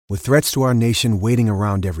With threats to our nation waiting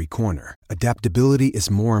around every corner, adaptability is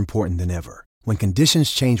more important than ever. When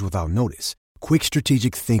conditions change without notice, quick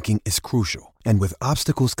strategic thinking is crucial. And with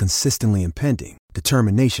obstacles consistently impending,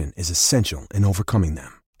 determination is essential in overcoming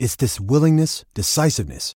them. It's this willingness,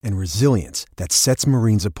 decisiveness, and resilience that sets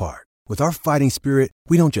Marines apart. With our fighting spirit,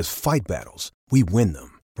 we don't just fight battles, we win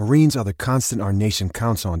them. Marines are the constant our nation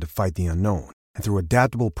counts on to fight the unknown. And through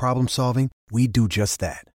adaptable problem solving, we do just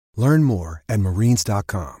that. Learn more at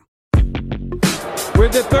marines.com.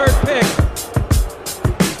 With the third pick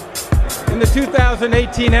in the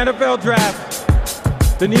 2018 NFL Draft,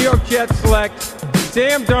 the New York Jets select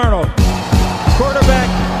Sam Darnold, quarterback,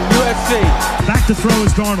 USC. Back to throw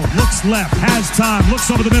is Darnold. Looks left, has time, looks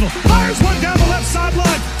over the middle, fires one down the left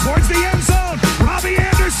sideline towards the end zone. Robbie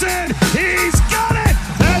Anderson, he's got it!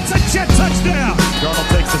 That's a Jet touchdown. Darnold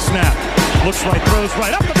takes the snap, looks right, throws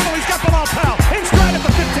right, up the middle, he's got Bilal Powell, in stride at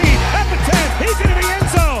the 15, at the 10, he's into the end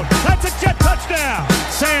zone. That's a Jet touchdown.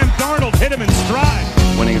 Sam Darnold hit him in stride.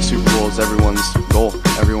 Winning a Super Bowl is everyone's goal.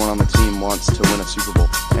 Everyone on the team wants to win a Super Bowl.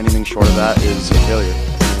 Anything short of that is a failure.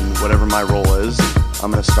 And whatever my role is,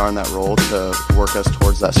 I'm going to star in that role to work us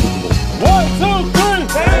towards that Super Bowl. 1, 2, 3,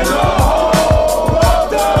 and the home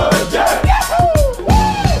of the Jets!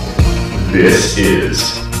 This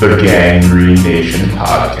is the Gangrene Nation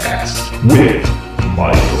Podcast with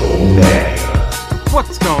Michael Nania.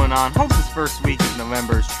 What's going on? Hope this first week of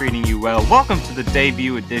November is treating you well. Welcome to the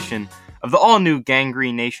debut edition of the all-new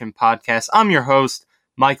Gangrene Nation Podcast. I'm your host,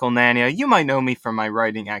 Michael Nania. You might know me from my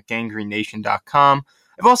writing at gangrenation.com.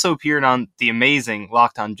 I've also appeared on the amazing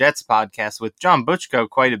Locked On Jets podcast with John Butchko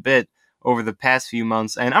quite a bit over the past few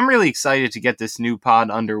months, and I'm really excited to get this new pod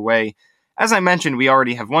underway. As I mentioned, we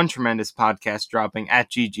already have one tremendous podcast dropping at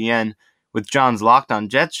GGN with John's Locked On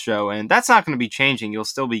Jets show, and that's not going to be changing. You'll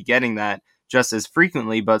still be getting that just as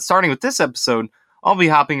frequently, but starting with this episode, I'll be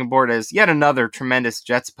hopping aboard as yet another tremendous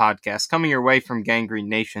Jets podcast coming your way from Gangrene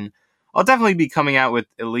Nation. I'll definitely be coming out with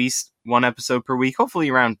at least one episode per week, hopefully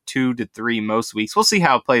around 2 to 3 most weeks. We'll see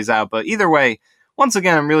how it plays out, but either way, once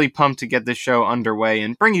again, I'm really pumped to get this show underway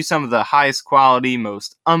and bring you some of the highest quality,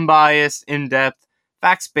 most unbiased, in-depth,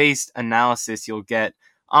 facts-based analysis you'll get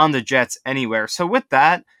on the Jets anywhere. So with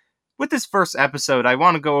that, with this first episode, I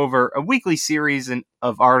want to go over a weekly series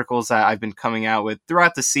of articles that I've been coming out with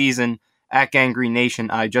throughout the season at Gangrene Nation.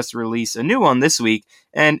 I just released a new one this week,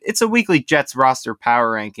 and it's a weekly Jets roster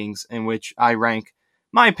power rankings in which I rank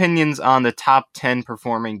my opinions on the top 10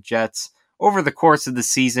 performing Jets over the course of the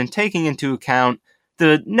season, taking into account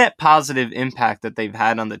the net positive impact that they've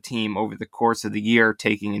had on the team over the course of the year,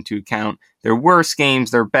 taking into account their worst games,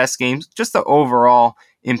 their best games, just the overall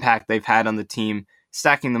impact they've had on the team,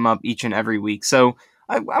 stacking them up each and every week. So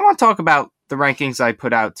I want to talk about the rankings I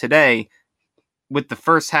put out today with the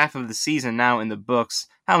first half of the season now in the books,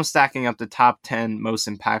 how I'm stacking up the top 10 most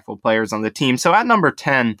impactful players on the team. So at number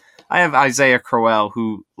 10, I have Isaiah Crowell,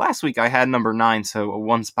 who last week I had number 9, so a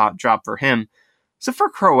one-spot drop for him. So for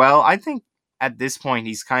Crowell, I think at this point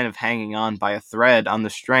he's kind of hanging on by a thread on the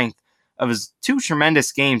strength of his two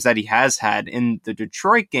tremendous games that he has had in the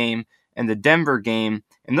Detroit game and the Denver game.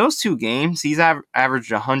 In those two games, he's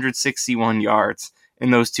averaged 161 yards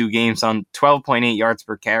in those two games on 12.8 yards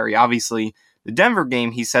per carry. Obviously, the Denver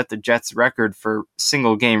game, he set the Jets record for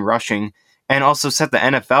single game rushing and also set the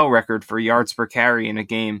NFL record for yards per carry in a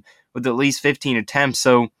game with at least 15 attempts.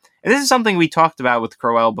 So and this is something we talked about with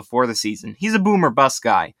Crowell before the season. He's a boom or bust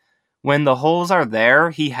guy. When the holes are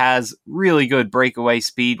there, he has really good breakaway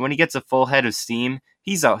speed. When he gets a full head of steam,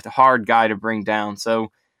 he's a hard guy to bring down.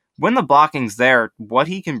 So when the blocking's there, what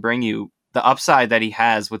he can bring you, the upside that he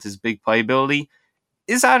has with his big playability,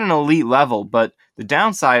 is at an elite level. But the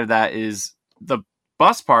downside of that is the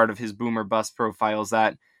bust part of his boom or bust profile is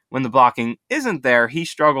that when the blocking isn't there, he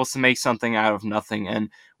struggles to make something out of nothing. And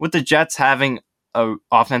with the Jets having an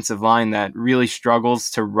offensive line that really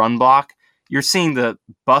struggles to run block, you're seeing the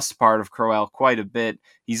bust part of Crowell quite a bit.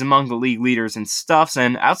 He's among the league leaders in stuffs,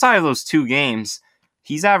 and outside of those two games,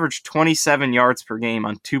 he's averaged 27 yards per game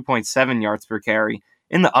on 2.7 yards per carry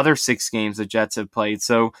in the other 6 games the Jets have played.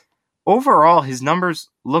 So overall, his numbers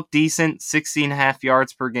look decent. 16.5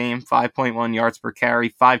 yards per game, 5.1 yards per carry,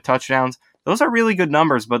 5 touchdowns. Those are really good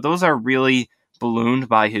numbers, but those are really ballooned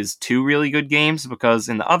by his 2 really good games, because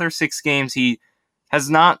in the other 6 games, he has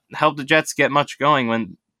not helped the Jets get much going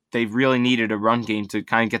when they've really needed a run game to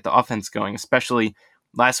kind of get the offense going, especially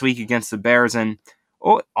last week against the Bears. And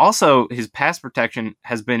also, his pass protection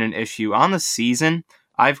has been an issue. On the season,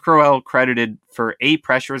 I've Crowell credited for 8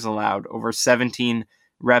 pressures allowed, over 17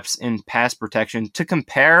 reps in pass protection. To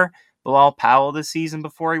compare, Bilal Powell this season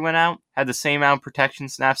before he went out had the same amount of protection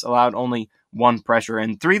snaps, allowed only one pressure,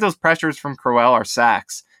 and 3 of those pressures from Crowell are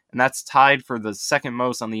sacks, and that's tied for the second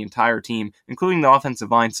most on the entire team, including the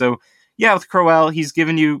offensive line. So yeah, with Crowell, he's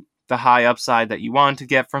given you the high upside that you wanted to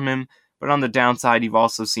get from him, but on the downside, you've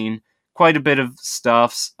also seen quite a bit of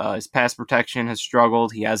stuffs. His pass protection has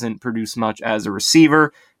struggled. He hasn't produced much as a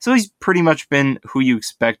receiver, so he's pretty much been who you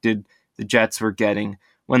expected the Jets were getting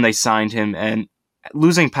when they signed him, and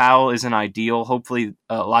losing Powell isn't ideal. Hopefully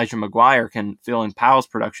Elijah McGuire can fill in Powell's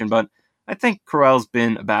production, but I think Crowell's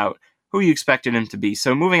been about who you expected him to be.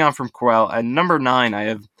 So moving on from Crowell, at number 9, I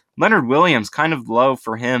have Leonard Williams, kind of low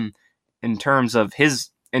for him in terms of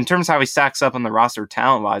how he stacks up on the roster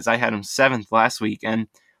talent-wise. I had him 7th last week, and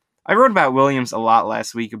I wrote about Williams a lot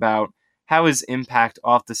last week about how his impact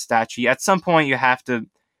off the stat sheet. At some point, you have to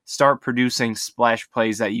start producing splash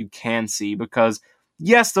plays that you can see, because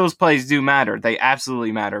yes, those plays do matter. They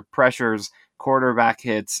absolutely matter. Pressures, quarterback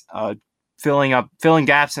hits, filling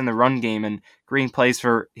gaps in the run game, and creating plays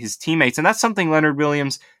for his teammates. And that's something Leonard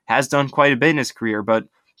Williams has done quite a bit in his career. But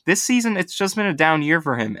this season, it's just been a down year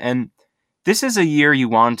for him. And this is a year you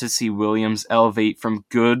want to see Williams elevate from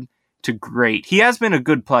good to great. He has been a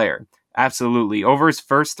good player, absolutely. Over his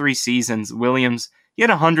first 3 seasons, Williams, he had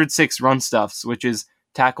 106 run stuffs, which is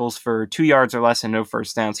tackles for 2 yards or less and no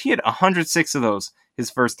first downs. He had 106 of those his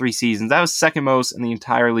first 3 seasons. That was second most in the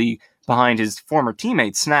entire league behind his former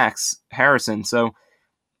teammate, Snacks Harrison. So,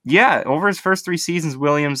 yeah, over his first 3 seasons,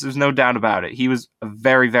 Williams, there's no doubt about it. He was a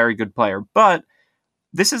very, very good player. But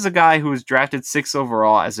this is a guy who was drafted 6th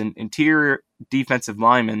overall as an interior defensive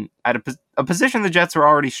lineman at a position the Jets were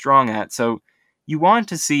already strong at. So you want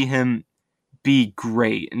to see him be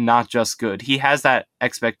great and not just good. He has that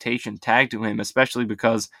expectation tagged to him, especially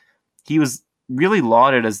because he was really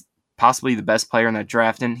lauded as possibly the best player in that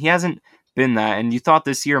draft, and he hasn't been that. And you thought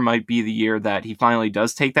this year might be the year that he finally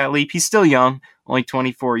does take that leap. He's still young, only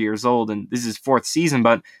 24 years old, and this is his 4th season,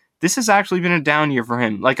 but this has actually been a down year for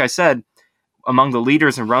him. Like I said, among the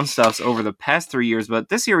leaders in run stuffs over the past 3 years, but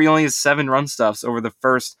this year he only has 7 run stuffs over the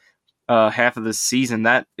first half of the season.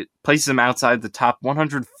 That it places him outside the top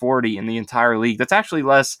 140 in the entire league. That's actually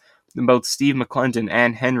less than both Steve McClendon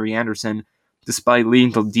and Henry Anderson, despite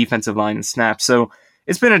leading the defensive line in snaps. So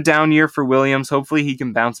it's been a down year for Williams. Hopefully he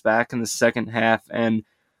can bounce back in the second half, and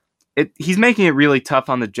he's making it really tough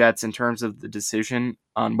on the Jets in terms of the decision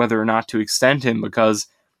on whether or not to extend him, because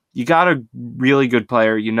you got a really good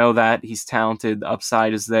player. You know that. He's talented. The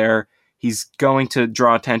upside is there. He's going to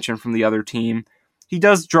draw attention from the other team. He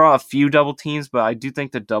does draw a few double teams, but I do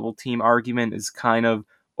think the double team argument is kind of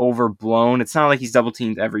overblown. It's not like he's double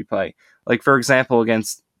teamed every play. Like, for example, in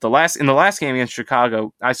the last game against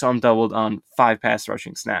Chicago, I saw him doubled on 5 pass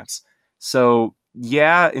rushing snaps. So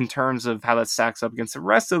yeah, in terms of how that stacks up against the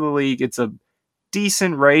rest of the league, it's a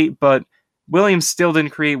decent rate, but Williams still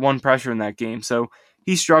didn't create 1 pressure in that game. So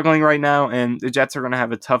he's struggling right now, and the Jets are going to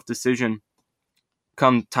have a tough decision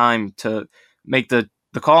come time to make the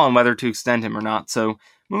call on whether to extend him or not. So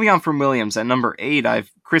moving on from Williams, at number 8, I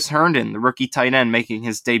have Chris Herndon, the rookie tight end, making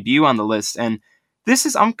his debut on the list. And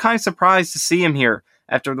I'm kind of surprised to see him here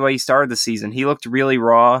after the way he started the season. He looked really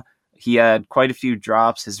raw. He had quite a few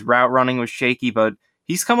drops. His route running was shaky, but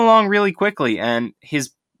he's come along really quickly, and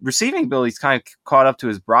his receiving ability's kind of caught up to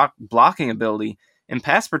his blocking ability. In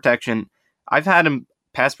pass protection, I've had him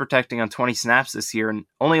pass protecting on 20 snaps this year and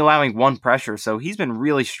only allowing 1 pressure, so he's been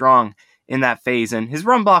really strong in that phase, and his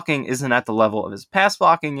run blocking isn't at the level of his pass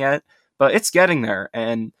blocking yet, but it's getting there,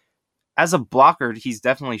 and as a blocker, he's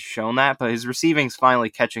definitely shown that, but his receiving's finally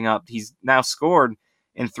catching up. He's now scored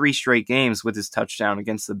in 3 straight games with his touchdown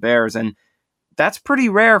against the Bears, and that's pretty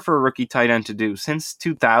rare for a rookie tight end to do. Since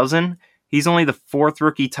 2000, he's only the 4th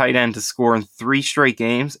rookie tight end to score in 3 straight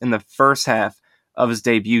games in the first half of his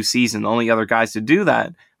debut season. The only other guys to do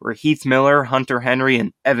that were Heath Miller, Hunter Henry,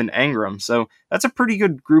 and Evan Engram. So that's a pretty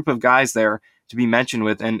good group of guys there to be mentioned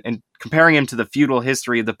with. And comparing him to the feudal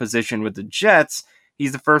history of the position with the Jets,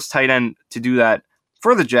 he's the first tight end to do that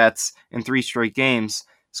for the Jets in 3 straight games,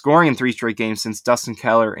 scoring in 3 straight games since Dustin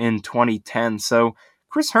Keller in 2010. So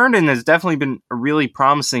Chris Herndon has definitely been a really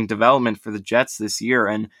promising development for the Jets this year,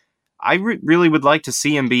 and I really would like to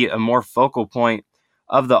see him be a more focal point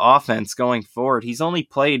of the offense going forward. He's only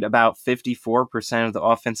played about 54% of the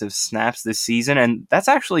offensive snaps this season, and that's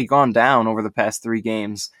actually gone down over the past 3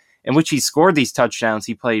 games in which he scored these touchdowns.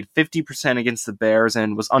 He played 50% against the Bears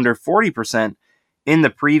and was under 40% in the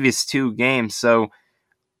previous 2 games. So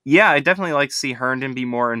yeah, I definitely like to see Herndon be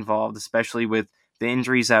more involved, especially with the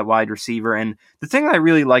injuries at wide receiver. And the thing that I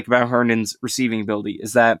really like about Herndon's receiving ability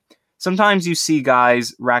is that sometimes you see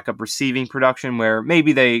guys rack up receiving production where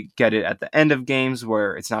maybe they get it at the end of games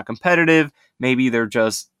where it's not competitive. Maybe they're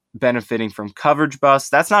just benefiting from coverage busts.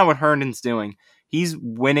 That's not what Herndon's doing. He's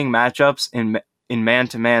winning matchups in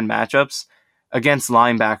man-to-man matchups against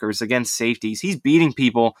linebackers, against safeties. He's beating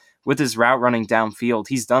people with his route running downfield.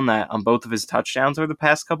 He's done that on both of his touchdowns over the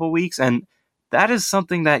past couple of weeks, and that is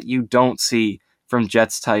something that you don't see from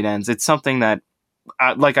Jets tight ends. It's something that,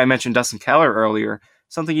 like I mentioned Dustin Keller earlier,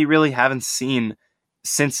 something you really haven't seen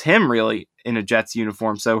since him really in a Jets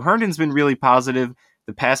uniform. So Herndon's been really positive.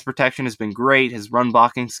 The pass protection has been great. His run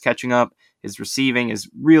blocking's catching up. His receiving is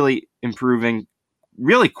really improving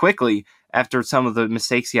really quickly after some of the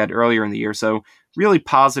mistakes he had earlier in the year. So really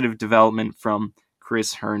positive development from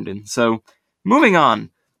Chris Herndon. So moving on,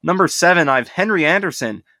 number 7, I have Henry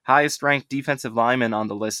Anderson, highest ranked defensive lineman on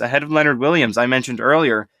the list, ahead of Leonard Williams. I mentioned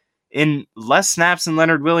earlier, in less snaps than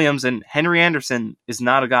Leonard Williams, and Henry Anderson is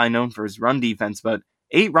not a guy known for his run defense, but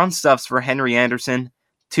 8 run stuffs for Henry Anderson,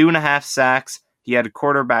 2.5 sacks. He had a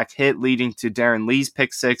quarterback hit leading to Darren Lee's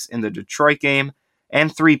pick 6 in the Detroit game,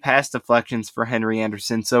 and 3 pass deflections for Henry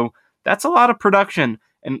Anderson. So that's a lot of production,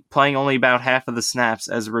 and playing only about half of the snaps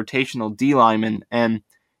as a rotational D lineman, and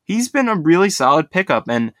he's been a really solid pickup,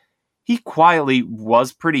 and he quietly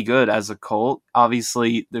was pretty good as a Colt.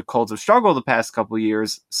 Obviously, the Colts have struggled the past couple of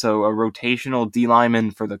years, so a rotational D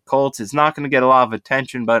lineman for the Colts is not going to get a lot of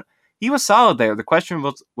attention, but he was solid there. The question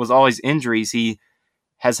was always injuries. He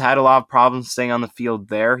has had a lot of problems staying on the field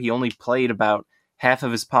there. He only played about half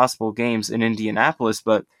of his possible games in Indianapolis,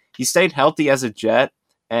 but he stayed healthy as a Jet,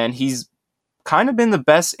 and he's kind of been the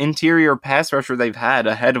best interior pass rusher they've had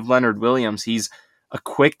ahead of Leonard Williams. He's a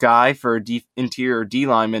quick guy for a interior D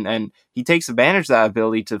lineman, and he takes advantage of that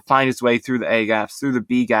ability to find his way through the A gaps, through the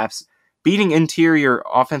B gaps, beating interior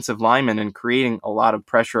offensive linemen and creating a lot of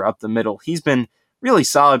pressure up the middle. He's been really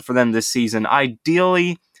solid for them this season.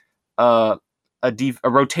 Ideally, a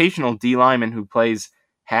rotational D lineman who plays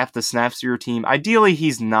half the snaps to your team. Ideally,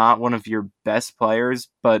 he's not one of your best players,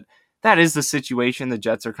 but that is the situation the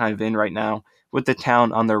Jets are kind of in right now with the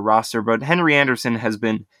talent on their roster. But Henry Anderson has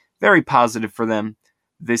been very positive for them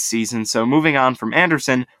this season. So moving on from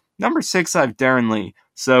Anderson, number 6, I have Darren Lee.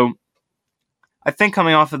 So I think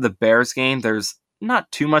coming off of the Bears game, there's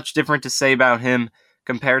not too much different to say about him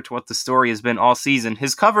compared to what the story has been all season.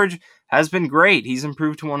 His coverage has been great. He's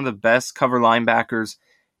improved to one of the best cover linebackers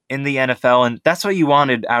in the NFL, and that's what you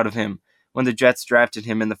wanted out of him when the Jets drafted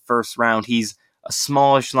him in the first round. He's a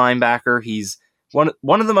smallish linebacker. He's one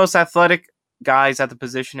of the most athletic guys at the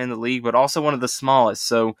position in the league, but also one of the smallest.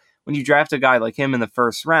 So when you draft a guy like him in the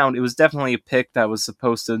first round, it was definitely a pick that was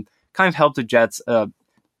supposed to kind of help the Jets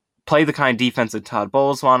play the kind of defense that Todd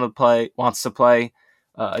Bowles wants to play,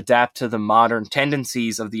 adapt to the modern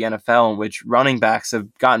tendencies of the NFL, in which running backs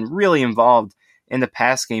have gotten really involved in the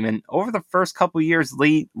pass game. And over the first couple of years,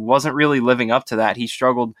 Lee wasn't really living up to that. He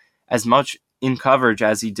struggled as much in coverage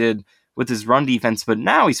as he did with his run defense, but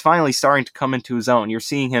now he's finally starting to come into his own. You're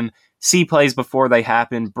seeing him see plays before they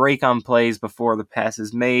happen, break on plays before the pass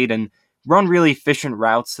is made, and run really efficient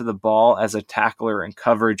routes to the ball as a tackler and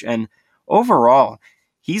coverage. And overall,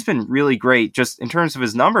 he's been really great just in terms of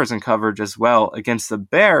his numbers and coverage as well. Against the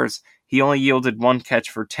Bears, he only yielded 1 catch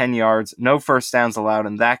for 10 yards, no first downs allowed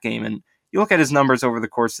in that game. And you look at his numbers over the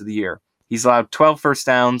course of the year. He's allowed 12 first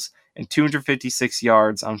downs and 256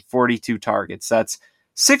 yards on 42 targets. That's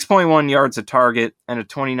 6.1 yards a target and a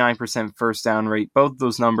 29% first down rate. Both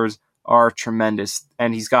those numbers are tremendous.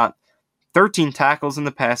 And he's got 13 tackles in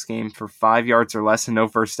the pass game for 5 yards or less and no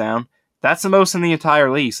first down. That's the most in the entire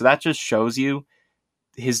league. So that just shows you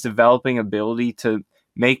his developing ability to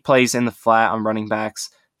make plays in the flat on running backs,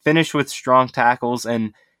 finish with strong tackles,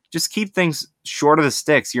 and just keep things short of the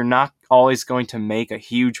sticks. You're not always going to make a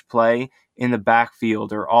huge play in the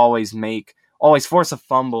backfield or always force a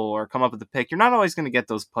fumble or come up with a pick. You're not always going to get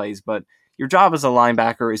those plays, but your job as a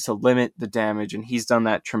linebacker is to limit the damage, and he's done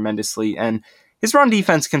that tremendously. And his run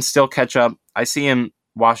defense can still catch up. I see him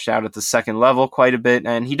washed out at the second level quite a bit,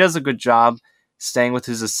 and he does a good job staying with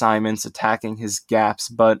his assignments, attacking his gaps.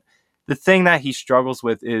 But the thing that he struggles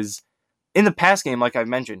with is in the pass game, like I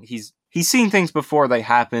mentioned, he's seen things before they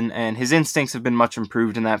happen, and his instincts have been much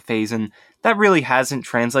improved in that phase, and that really hasn't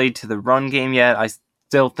translated to the run game yet. I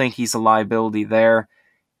still think he's a liability there.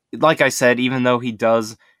 Like I said, even though he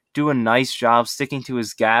does do a nice job sticking to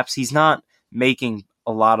his gaps, he's not making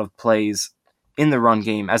a lot of plays in the run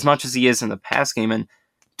game as much as he is in the pass game. And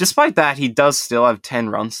despite that, he does still have 10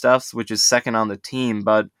 run stuffs, which is second on the team.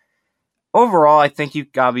 But overall, I think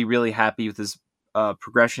you've got to be really happy with his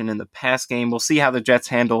progression in the pass game. We'll see how the Jets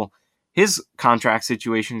handle his contract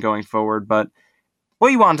situation going forward. But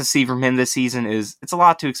what you want to see from him this season is it's a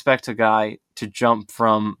lot to expect a guy to jump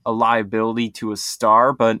from a liability to a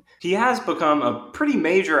star, but he has become a pretty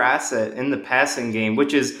major asset in the passing game,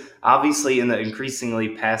 which is obviously in the increasingly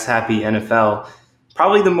pass-happy NFL.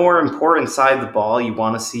 Probably the more important side of the ball. You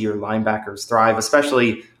want to see your linebackers thrive,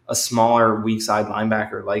 especially a smaller, weak-side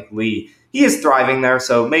linebacker like Lee. He is thriving there,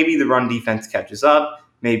 so maybe the run defense catches up,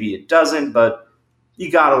 maybe it doesn't, but you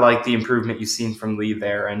got to like the improvement you've seen from Lee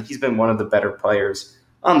there, and he's been one of the better players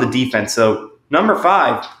on the defense. So, number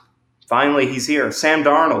 5, finally he's here, Sam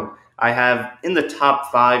Darnold. I have in the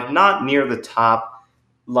top 5, not near the top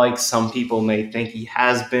like some people may think he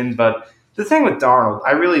has been, but the thing with Darnold,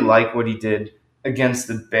 I really like what he did against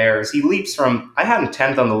the Bears. He leaps from, I had him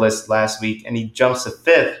 10th on the list last week, and he jumps to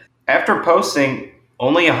 5th after posting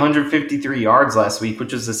only 153 yards last week,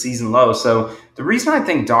 which is a season low. So the reason I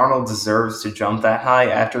think Darnold deserves to jump that high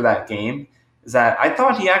after that game is that I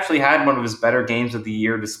thought he actually had one of his better games of the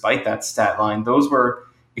year despite that stat line. Those were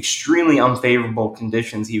extremely unfavorable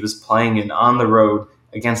conditions he was playing in on the road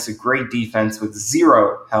against a great defense with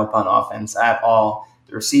zero help on offense at all.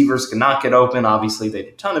 The receivers could not get open. Obviously, they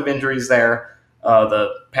had a ton of injuries there.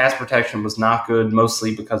 The pass protection was not good,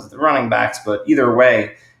 mostly because of the running backs. But either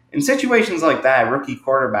way, in situations like that, rookie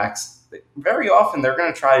quarterbacks, very often they're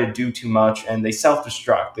going to try to do too much and they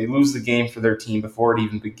self-destruct. They lose the game for their team before it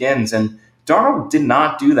even begins. And Darnold did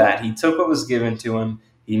not do that. He took what was given to him.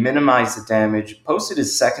 He minimized the damage, posted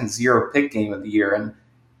his second zero-pick game of the year. And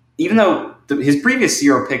even though his previous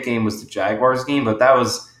zero-pick game was the Jaguars game, but that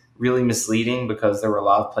was really misleading because there were a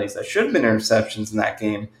lot of plays that should have been interceptions in that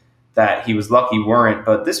game that he was lucky weren't.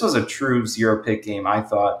 But this was a true zero-pick game, I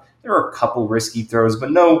thought. There were a couple risky throws,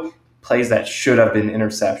 but no plays that should have been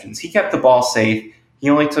interceptions. He kept the ball safe. He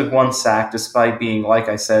only took 1 sack despite being, like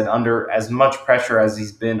I said, under as much pressure as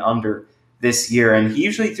he's been under this year. And he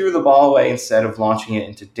usually threw the ball away instead of launching it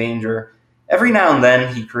into danger. Every now and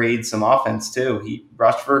then he created some offense too. He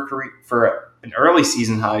rushed for an early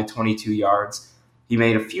season high 22 yards. He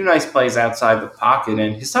made a few nice plays outside the pocket,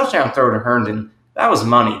 and his touchdown throw to Herndon, that was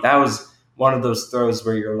money. That was one of those throws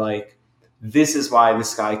where you're like, this is why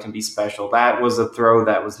this guy can be special. That was a throw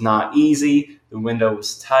that was not easy. The window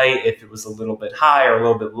was tight. If it was a little bit higher, a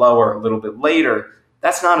little bit lower, a little bit later,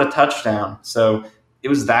 that's not a touchdown. So it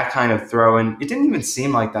was that kind of throw, and it didn't even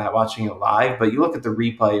seem like that watching it live, but you look at the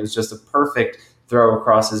replay, it was just a perfect throw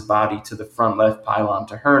across his body to the front left pylon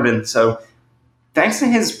to Herndon. So thanks to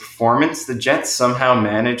his performance, the Jets somehow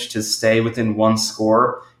managed to stay within 1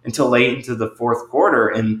 score until late into the fourth quarter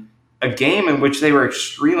in a game in which they were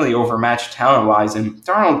extremely overmatched talent-wise, and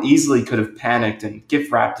Darnold easily could have panicked and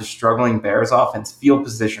gift-wrapped the struggling Bears offense field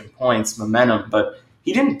position, points, momentum, but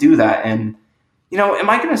he didn't do that. And, you know, am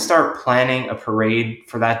I going to start planning a parade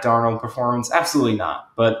for that Darnold performance? Absolutely not.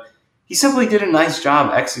 But he simply did a nice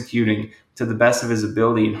job executing to the best of his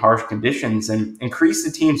ability in harsh conditions and increased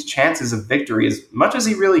the team's chances of victory as much as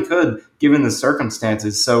he really could given the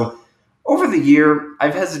circumstances. So over the year,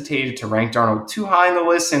 I've hesitated to rank Darnold too high on the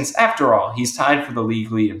list since, after all, he's tied for the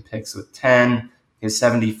league lead in picks with 10. His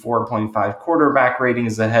 74.5 quarterback rating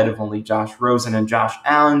is ahead of only Josh Rosen and Josh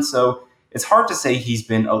Allen, so it's hard to say he's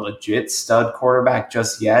been a legit stud quarterback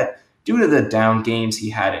just yet due to the down games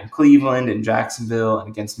he had in Cleveland and Jacksonville and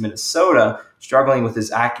against Minnesota, struggling with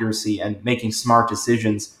his accuracy and making smart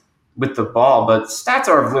decisions with the ball. But stats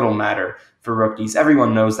are of little matter for rookies.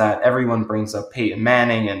 Everyone knows that. Everyone brings up Peyton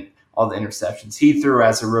Manning and all the interceptions he threw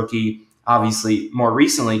as a rookie. Obviously, more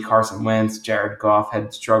recently, Carson Wentz, Jared Goff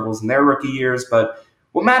had struggles in their rookie years, but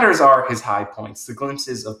what matters are his high points, the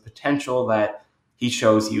glimpses of potential that he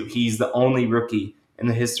shows you. He's the only rookie in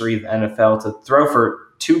the history of the NFL to throw for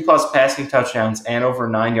 2+ passing touchdowns and over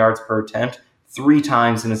 9 yards per attempt 3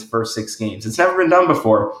 times in his first 6 games. It's never been done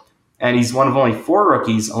before, and he's one of only 4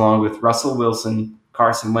 rookies, along with Russell Wilson,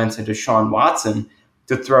 Carson Wentz, and Deshaun Watson,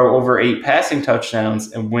 to throw over 8 passing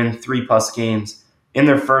touchdowns and win 3+ games in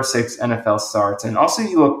their first 6 NFL starts. And also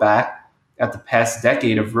you look back at the past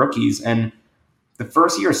decade of rookies, and the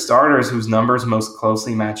first-year starters whose numbers most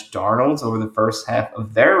closely match Darnold's over the first half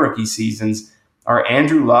of their rookie seasons are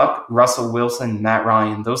Andrew Luck, Russell Wilson, Matt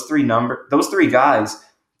Ryan. Those three guys,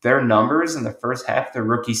 their numbers in the first half of their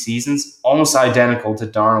rookie seasons almost identical to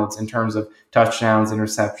Darnold's in terms of touchdowns,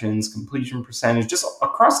 interceptions, completion percentage, just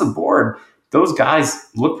across the board. Those guys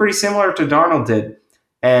look pretty similar to Darnold did.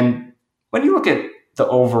 And when you look at the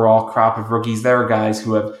overall crop of rookies, there are guys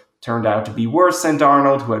who have turned out to be worse than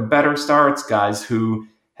Darnold, who had better starts, guys who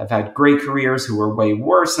have had great careers who were way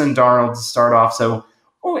worse than Darnold to start off. So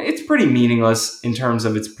it's pretty meaningless in terms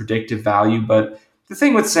of its predictive value. But the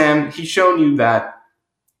thing with Sam, he's shown you that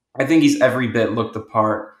I think he's every bit looked the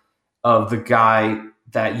part of the guy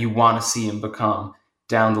that you want to see him become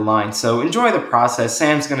down the line. So enjoy the process.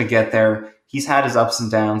 Sam's going to get there. He's had his ups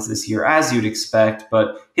and downs this year, as you'd expect,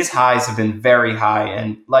 but his highs have been very high.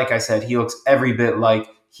 And like I said, he looks every bit like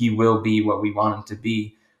he will be what we want him to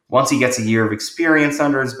be once he gets a year of experience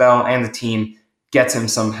under his belt and the team gets him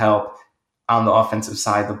some help on the offensive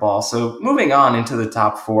side of the ball. So moving on into the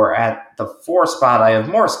top 4, at the 4 spot, I have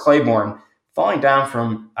Morris Claiborne, falling down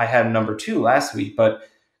from, I had number 2 last week, but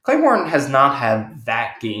Claiborne has not had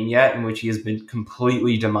that game yet in which he has been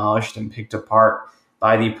completely demolished and picked apart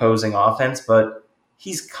by the opposing offense, but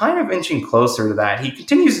he's kind of inching closer to that. He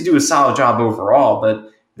continues to do a solid job overall,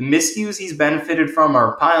 but the miscues he's benefited from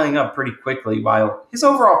are piling up pretty quickly, while his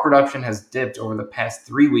overall production has dipped over the past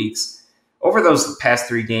 3 weeks. Over those past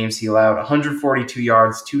 3 games, he allowed 142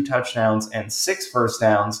 yards, 2 touchdowns, and 6 first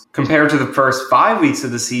downs, compared to the first 5 weeks of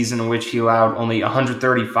the season in which he allowed only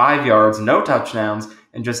 135 yards, no touchdowns,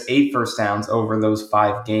 and just 8 first downs over those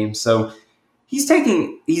 5 games. So he's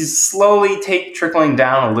slowly trickling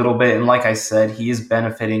down a little bit, and like I said, he is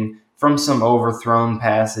benefiting from some overthrown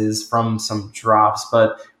passes, from some drops,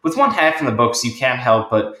 but with one half in the books, you can't help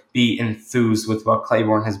but be enthused with what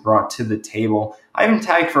Claiborne has brought to the table. I have him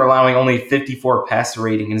tagged for allowing only 54 passer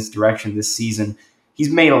rating in his direction this season. He's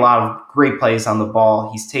made a lot of great plays on the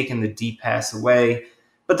ball. He's taken the deep pass away.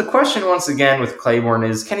 But the question once again with Claiborne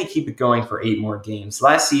is, can he keep it going for 8 more games?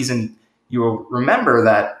 Last season, you will remember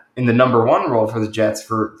that in the number 1 role for the Jets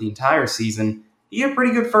for the entire season, he had a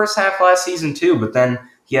pretty good first half last season too, but then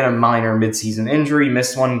he had a minor midseason injury,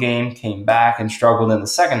 missed 1 game, came back, and struggled in the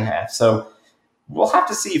second half. So we'll have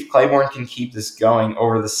to see if Claiborne can keep this going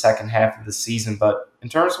over the second half of the season. But in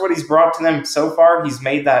terms of what he's brought to them so far, he's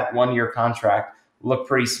made that 1-year contract look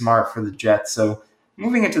pretty smart for the Jets. So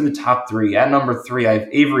moving into the top 3, at number 3, I have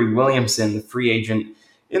Avery Williamson, the free agent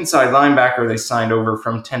inside linebacker they signed over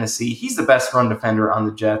from Tennessee. He's the best run defender on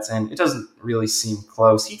the Jets, and it doesn't really seem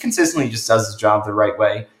close. He consistently just does his job the right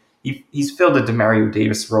way. He's filled a Demario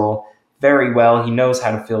Davis role very well. He knows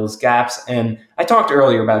how to fill his gaps. And I talked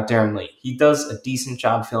earlier about Darren Lee. He does a decent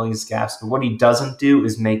job filling his gaps, but what he doesn't do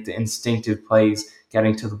is make the instinctive plays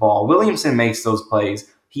getting to the ball. Williamson makes those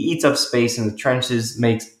plays. He eats up space in the trenches,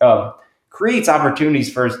 creates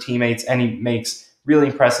opportunities for his teammates, and he makes really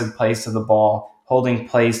impressive plays to the ball, holding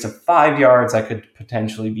plays to 5 yards that could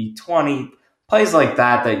potentially be 20. Plays like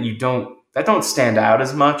that don't stand out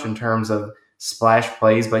as much in terms of splash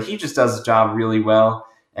plays, but he just does the job really well.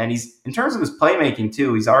 And he's, in terms of his playmaking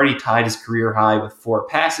too, he's already tied his career high with 4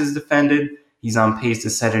 passes defended. He's on pace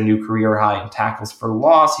to set a new career high in tackles for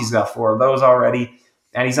loss. He's got 4 of those already.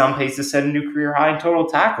 And he's on pace to set a new career high in total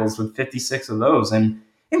tackles with 56 of those. And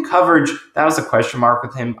in coverage, that was a question mark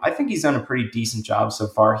with him. I think he's done a pretty decent job so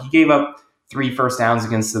far. He gave up 3 first downs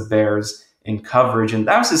against the Bears in coverage, and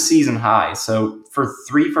that was his season high. So for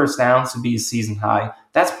 3 first downs to be his season high,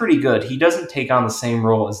 that's pretty good. He doesn't take on the same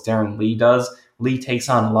role as Darren Lee does. Lee takes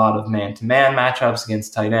on a lot of man-to-man matchups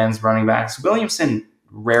against tight ends, running backs. Williamson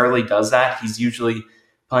rarely does that. He's usually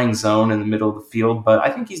playing zone in the middle of the field, but I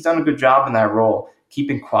think he's done a good job in that role,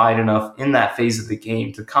 keeping quiet enough in that phase of the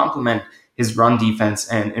game to complement his run defense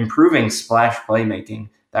and improving splash playmaking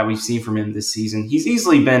that we've seen from him this season. He's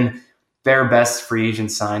easily been their best free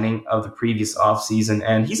agent signing of the previous offseason,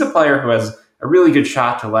 and he's a player who has a really good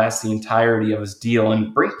shot to last the entirety of his deal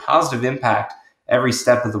and bring positive impact every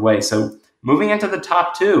step of the way. So moving into the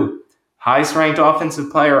top 2, highest ranked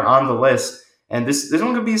offensive player on the list, and this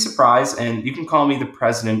one could be a surprise, and you can call me the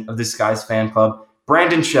president of this guy's fan club,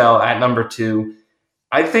 Brandon Shell at number 2.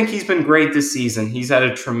 I think he's been great this season. He's had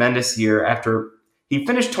a tremendous year after he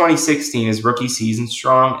finished 2016, his rookie season,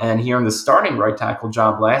 strong, and he earned the starting right tackle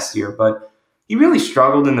job last year, but he really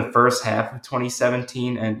struggled in the first half of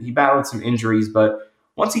 2017, and he battled some injuries, but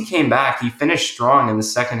once he came back, he finished strong in the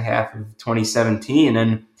second half of 2017,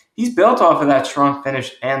 and he's built off of that strong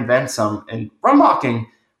finish and then some, and run blocking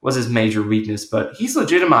was his major weakness, but he's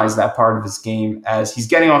legitimized that part of his game as he's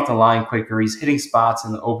getting off the line quicker, he's hitting spots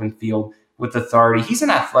in the open field with authority. He's an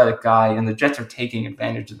athletic guy, and the Jets are taking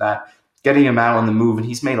advantage of that, getting him out on the move, and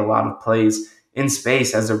he's made a lot of plays in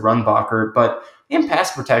space as a run blocker, but in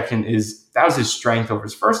pass protection that was his strength over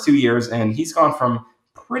his first 2 years, and he's gone from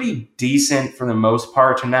pretty decent for the most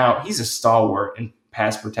part to now he's a stalwart in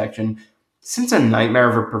pass protection. Since a nightmare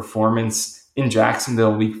of a performance in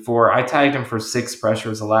Jacksonville week 4, I tagged him for 6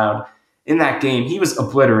 pressures allowed. In that game, he was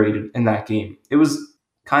obliterated in that game. It was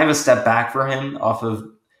kind of a step back for him off of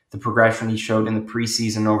the progression he showed in the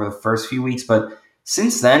preseason over the first few weeks, but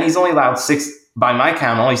since then, he's only allowed 6, by my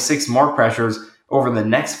count, only 6 more pressures over the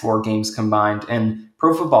next 4 games combined. And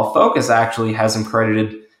Pro Football Focus actually has him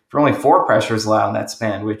credited for only 4 pressures allowed in that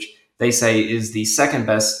span, which they say is the second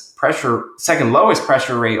lowest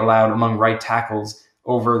pressure rate allowed among right tackles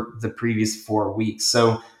over the previous 4 weeks.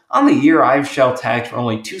 So on the year, I've shell tagged for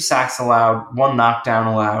only 2 sacks allowed, 1 knockdown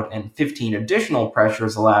allowed, and 15 additional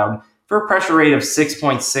pressures allowed for a pressure rate of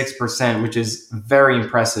 6.6%, which is very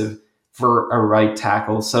impressive for a right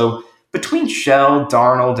tackle. So between Shell,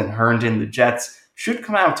 Darnold, and Herndon, the Jets should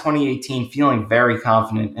come out of 2018 feeling very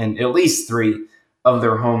confident in at least 3 of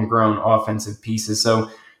their homegrown offensive pieces. So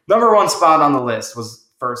number 1 spot on the list was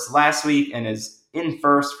first last week and is in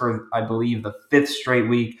first for, I believe, the 5th straight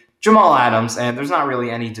week. Jamal Adams, and there's not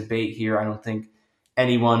really any debate here. I don't think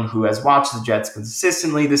anyone who has watched the Jets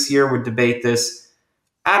consistently this year would debate this.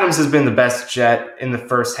 Adams has been the best Jet in the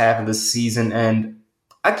first half of the season, and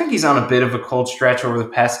I think he's on a bit of a cold stretch over the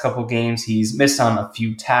past couple games. He's missed on a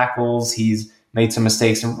few tackles. He's made some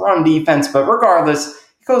mistakes in run defense, but regardless,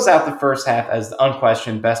 he goes out the first half as the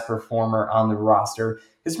unquestioned best performer on the roster.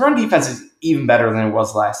 His run defense is even better than it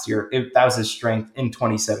was last year. That was his strength in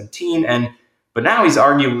 2017, but now he's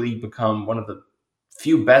arguably become one of the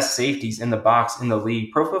few best safeties in the box in the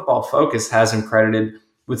league. Pro Football Focus has him credited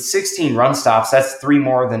with 16 run stops. That's 3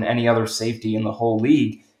 more than any other safety in the whole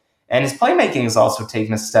league. And his playmaking has also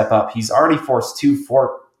taken a step up. He's already forced 2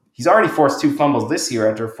 fumbles this year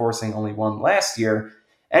after forcing only 1 last year.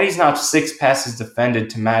 And he's now 6 passes defended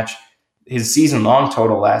to match his season-long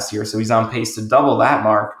total last year. So he's on pace to double that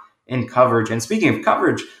mark in coverage. And speaking of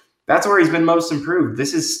coverage, that's where he's been most improved.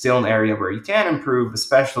 This is still an area where he can improve,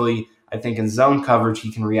 especially, I think, in zone coverage.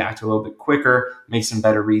 He can react a little bit quicker, make some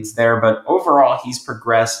better reads there. But overall, he's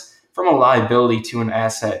progressed from a liability to an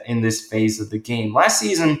asset in this phase of the game. Last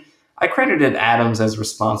season, I credited Adams as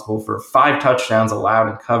responsible for 5 touchdowns allowed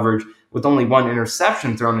in coverage with only 1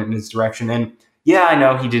 interception thrown in his direction. And yeah, I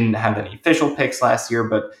know he didn't have any official picks last year,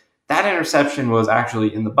 but that interception was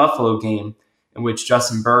actually in the Buffalo game in which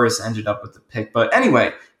Justin Burris ended up with the pick. But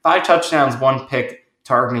anyway, 5 touchdowns, 1 pick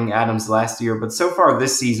targeting Adams last year. But so far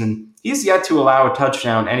this season, he's yet to allow a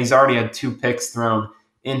touchdown, and he's already had 2 picks thrown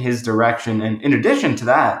in his direction. And in addition to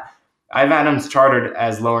that, I have Adams charted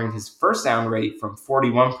as lowering his first down rate from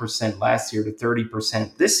 41% last year to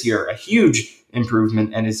 30% this year, a huge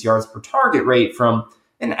improvement, and his yards per target rate from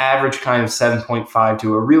an average kind of 7.5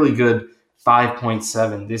 to a really good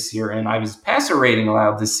 5.7 this year. And I have his passer rating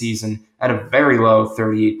allowed this season at a very low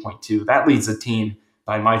 38.2. That leads the team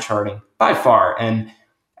by my charting by far. And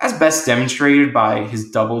as best demonstrated by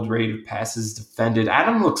his doubled rate of passes defended,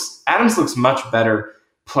 Adams looks much better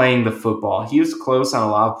playing the football. He was close on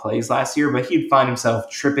a lot of plays last year, but he'd find himself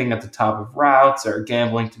tripping at the top of routes or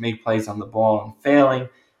gambling to make plays on the ball and failing.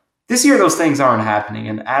 This year, those things aren't happening,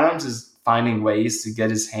 and Adams is finding ways to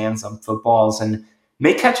get his hands on footballs and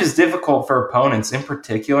make catches difficult for opponents. In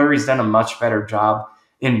particular, he's done a much better job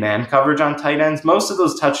in man coverage on tight ends. Most of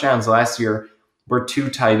those touchdowns last year were 2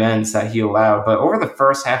 tight ends that he allowed, but over the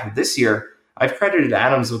first half of this year, I've credited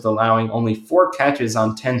Adams with allowing only 4 catches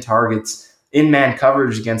on 10 targets in man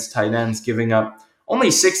coverage against tight ends, giving up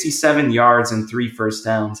only 67 yards and 3 first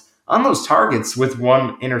downs on those targets with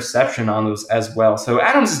 1 interception on those as well. So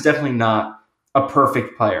Adams is definitely not a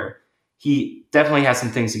perfect player. He definitely has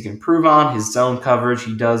some things he can improve on. His zone coverage,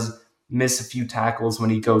 he does miss a few tackles when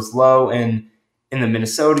he goes low. And in the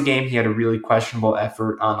Minnesota game, he had a really questionable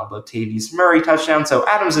effort on a Latavius Murray touchdown. So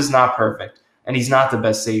Adams is not perfect, and he's not the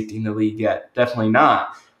best safety in the league yet. Definitely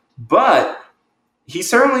not. But he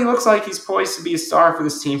certainly looks like he's poised to be a star for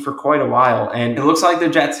this team for quite a while. And it looks like the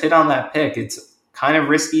Jets hit on that pick. It's kind of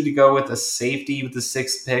risky to go with a safety with the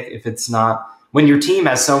 6th pick if it's not, when your team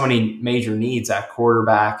has so many major needs at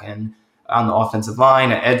quarterback and on the offensive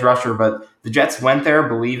line, at edge rusher. But the Jets went there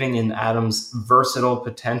believing in Adams' versatile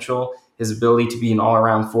potential, his ability to be an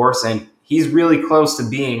all-around force. And he's really close to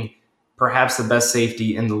being perhaps the best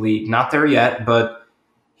safety in the league. Not there yet, but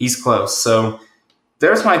he's close. So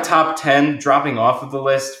there's my top 10. Dropping off of the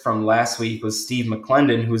list from last week was Steve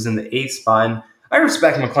McClendon, who's in the 8th spot. And I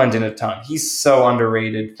respect McClendon a ton. He's so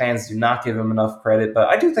underrated. Fans do not give him enough credit, but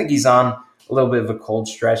I do think he's on a little bit of a cold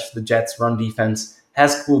stretch. The Jets' run defense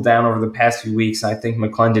has cooled down over the past few weeks, and I think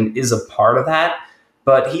McClendon is a part of that.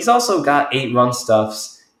 But he's also got 8 run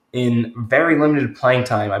stuffs in very limited playing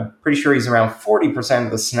time. I'm pretty sure he's around 40%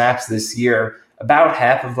 of the snaps this year, about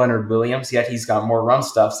half of Leonard Williams, yet he's got more run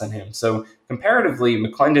stuffs than him. So comparatively,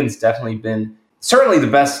 McClendon's definitely been certainly the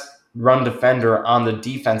best run defender on the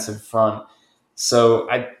defensive front. So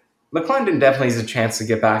McClendon definitely has a chance to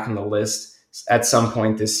get back in the list at some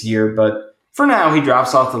point this year. But for now, he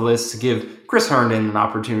drops off the list to give Chris Herndon an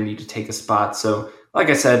opportunity to take a spot. So like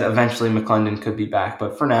I said, eventually McClendon could be back.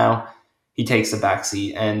 But for now, he takes the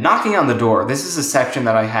backseat. And knocking on the door, this is a section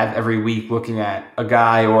that I have every week looking at a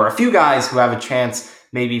guy or a few guys who have a chance,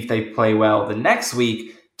 maybe if they play well the next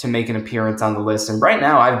week, to make an appearance on the list. And right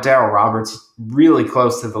now I have Daryl Roberts really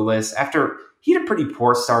close to the list after he had a pretty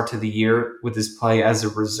poor start to the year with his play as a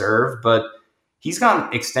reserve, but he's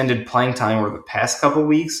gotten extended playing time over the past couple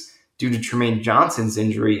weeks due to Tremaine Johnson's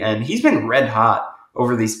injury, and he's been red hot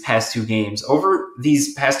over these past two games. Over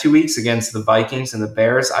these past 2 weeks against the Vikings and the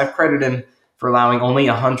Bears, I've credited him for allowing only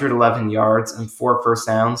 111 yards and 4 first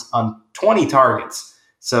downs on 20 targets.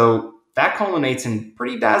 So that culminates in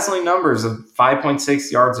pretty dazzling numbers of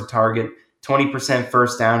 5.6 yards a target, 20%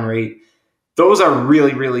 first down rate. Those are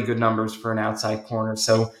really, really good numbers for an outside corner.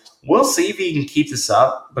 So we'll see if he can keep this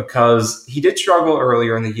up, because he did struggle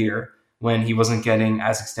earlier in the year when he wasn't getting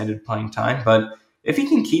as extended playing time. But if he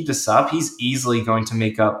can keep this up, he's easily going to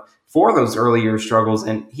make up for those earlier struggles,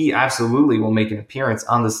 and he absolutely will make an appearance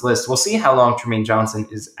on this list. We'll see how long Tremaine Johnson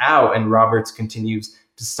is out and Roberts continues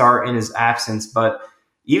to start in his absence. But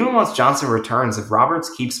even once Johnson returns, if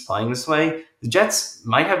Roberts keeps playing this way, the Jets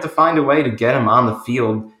might have to find a way to get him on the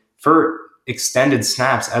field for extended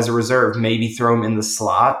snaps as a reserve. Maybe throw him in the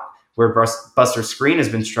slot where Buster Skrine has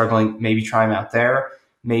been struggling. Maybe try him out there.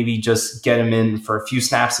 Maybe just get him in for a few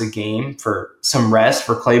snaps a game for some rest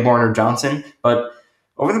for Claiborne or Johnson. But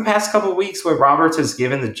over the past couple of weeks, what Roberts has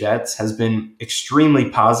given the Jets has been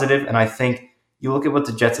extremely positive. And I think you look at what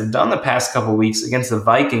the Jets have done the past couple of weeks against the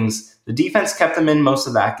Vikings, the defense kept them in most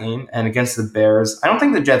of that game. And against the Bears, I don't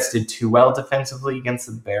think the Jets did too well defensively against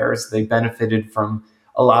the Bears. They benefited from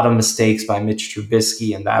a lot of mistakes by Mitch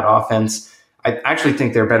Trubisky and that offense. I actually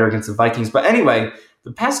think they're better against the Vikings. But anyway,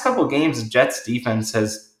 the past couple of games, the Jets defense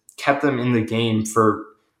has kept them in the game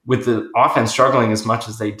with the offense struggling as much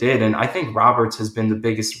as they did. And I think Roberts has been the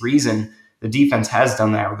biggest reason the defense has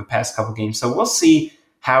done that over the past couple of games. So we'll see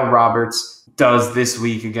how Roberts does this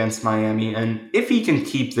week against Miami, and if he can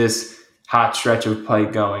keep this hot stretch of play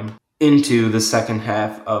going into the second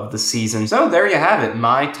half of the season. So there you have it,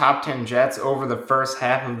 my top 10 Jets over the first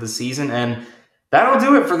half of the season. And that'll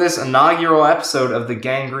do it for this inaugural episode of the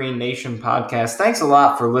Gangrene Nation podcast. Thanks a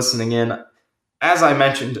lot for listening in. As I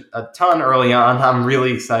mentioned a ton early on, I'm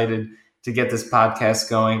really excited to get this podcast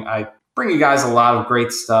going. I bring you guys a lot of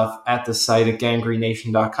great stuff at the site at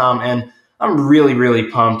gangrenation.com, and I'm really, really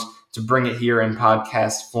pumped to bring it here in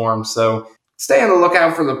podcast form. So stay on the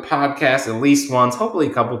lookout for the podcast at least once, hopefully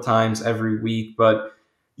a couple times every week. But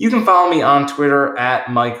you can follow me on Twitter at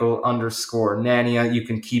Michael_Nania. You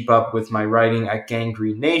can keep up with my writing at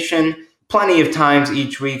Gangrene Nation. Plenty of times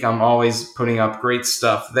each week, I'm always putting up great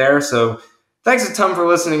stuff there. So thanks a ton for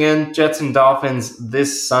listening in. Jets and Dolphins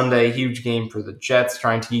this Sunday. Huge game for the Jets,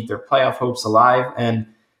 trying to keep their playoff hopes alive. And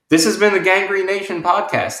this has been the Gangrene Nation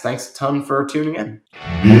podcast. Thanks a ton for tuning in.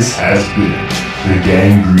 This has been the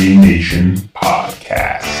Gangrene Nation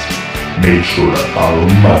podcast. Make sure to follow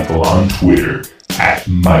Michael on Twitter at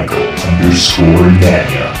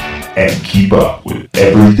Michael_Nania and keep up with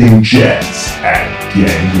everything Jets at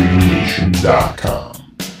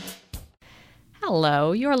gangrenation.com.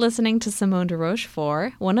 Hello, you're listening to Simone de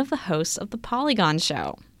Rochefort, one of the hosts of The Polygon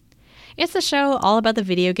Show. It's a show all about the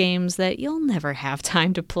video games that you'll never have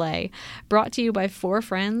time to play, brought to you by 4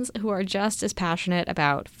 friends who are just as passionate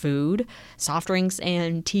about food, soft drinks,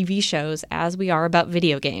 and TV shows as we are about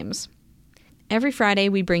video games. Every Friday,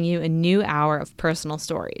 we bring you a new hour of personal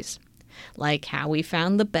stories, like how we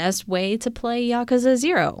found the best way to play Yakuza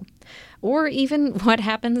 0, or even what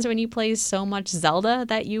happens when you play so much Zelda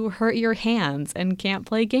that you hurt your hands and can't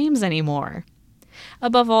play games anymore.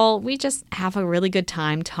 Above all, we just have a really good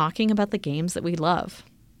time talking about the games that we love.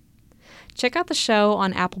 Check out the show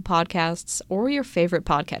on Apple Podcasts or your favorite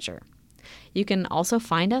podcatcher. You can also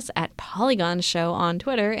find us at Polygon Show on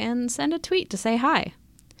Twitter and send a tweet to say hi.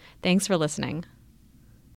 Thanks for listening.